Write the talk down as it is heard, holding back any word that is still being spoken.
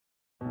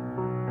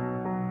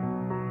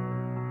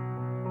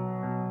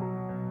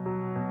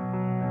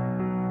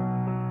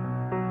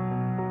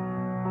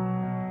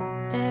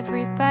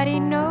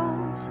Everybody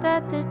knows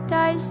that the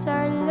dice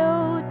are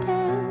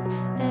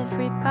loaded.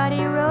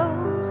 Everybody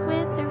rolls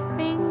with their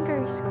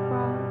fingers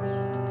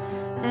crossed.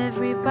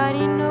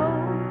 Everybody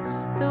knows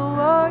the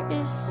war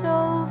is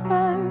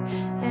over.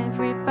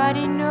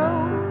 Everybody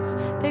knows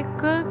the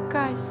good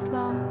guys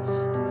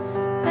lost.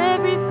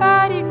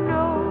 Everybody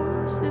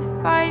knows the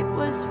fight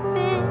was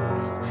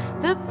fixed.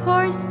 The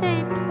poor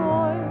stay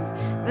poor,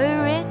 the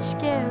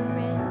rich get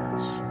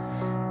rich.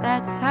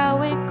 That's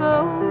how it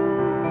goes.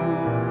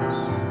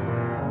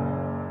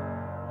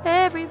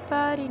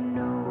 Everybody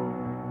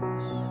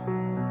knows.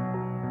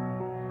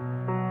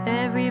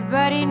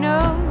 Everybody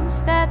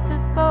knows that the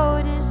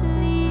boat is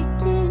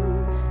leaking.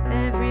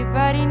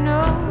 Everybody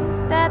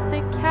knows that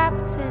the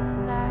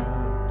captain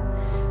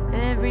lied.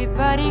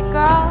 Everybody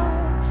got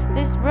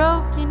this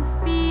broken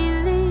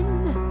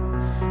feeling,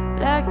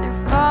 like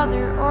their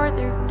father or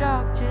their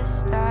dog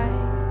just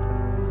died.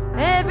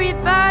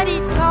 Everybody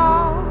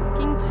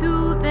talking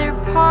to their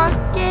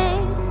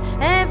pockets.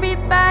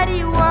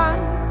 Everybody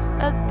wants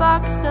a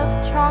box of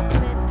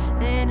chocolates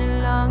and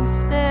a long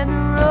stem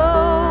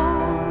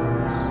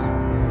rose.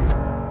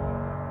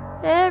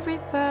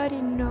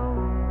 Everybody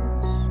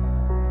knows.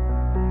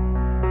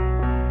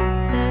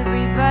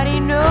 Everybody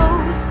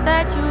knows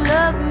that you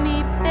love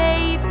me,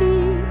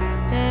 baby.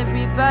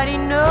 Everybody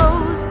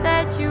knows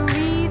that you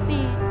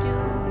really do.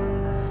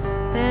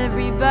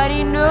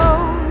 Everybody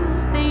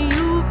knows that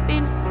you've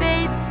been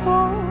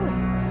faithful.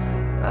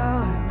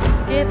 Oh,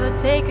 give or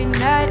take a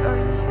night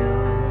or two.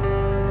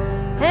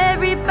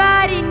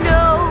 Everybody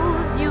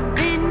knows you've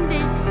been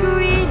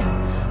discreet,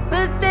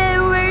 but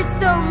there were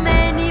so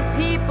many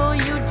people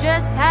you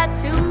just had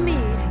to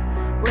meet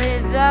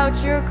without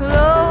your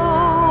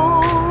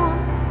clothes.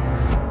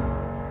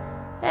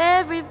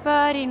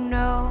 Everybody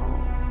knows.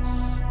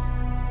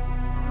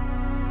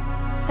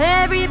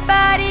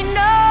 Everybody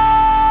knows.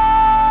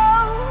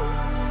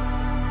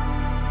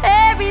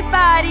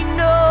 Everybody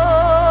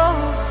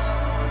knows.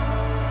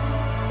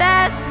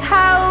 That's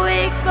how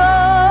it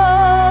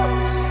goes.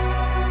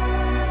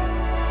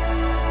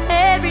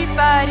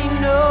 Everybody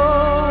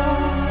knows.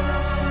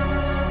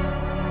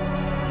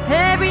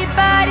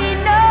 Everybody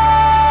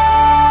knows.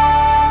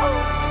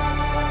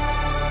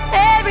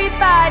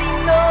 Everybody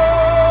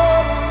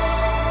knows.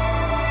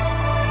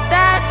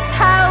 That's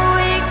how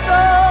it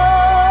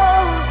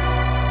goes.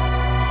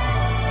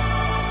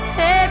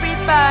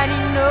 Everybody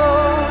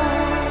knows.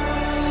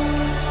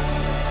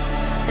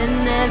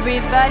 And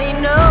everybody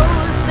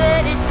knows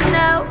that it's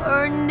now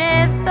or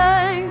never.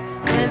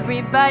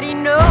 Everybody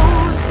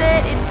knows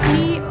that it's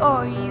me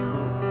or you.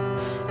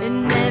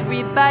 And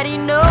everybody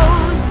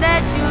knows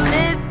that you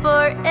live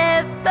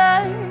forever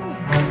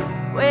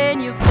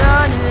when you've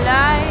done a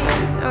line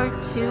or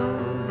two.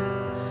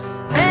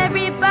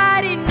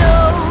 Everybody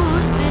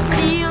knows the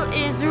deal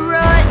is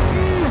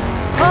rotten.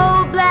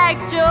 Old Black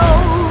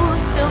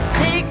Joe's still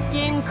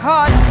picking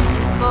cotton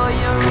for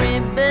your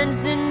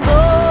ribbons and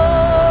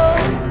bows.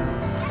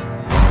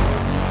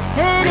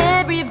 And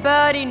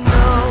everybody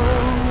knows.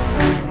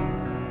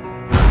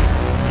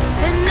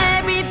 And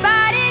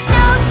everybody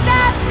knows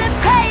that the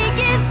plague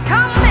is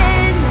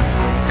coming.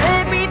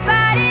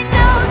 Everybody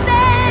knows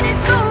that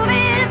it's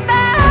moving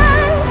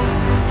fast.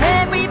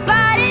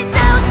 Everybody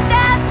knows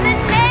that the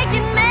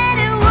naked man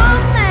and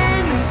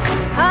woman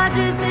are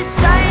just a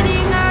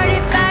shining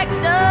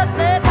artifact of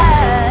the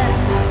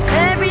past.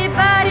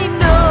 Everybody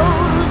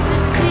knows the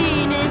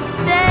scene is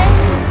dead,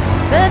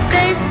 but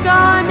there's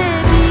gonna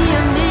be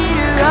a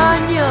meter on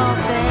your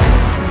bed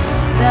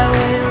that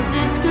will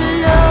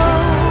disclose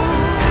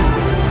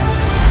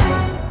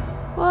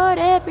what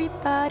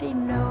everybody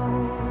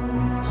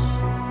knows.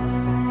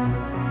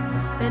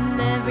 And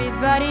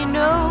everybody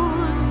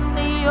knows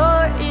that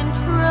you're in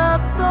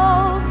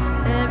trouble.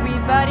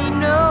 Everybody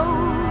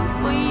knows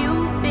what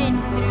you've been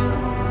through,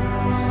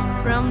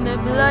 from the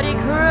bloody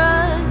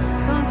cross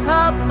on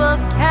top of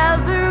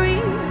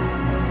Calvary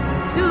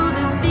to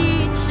the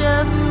beach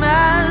of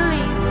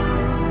Malibu.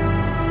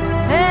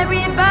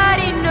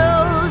 Everybody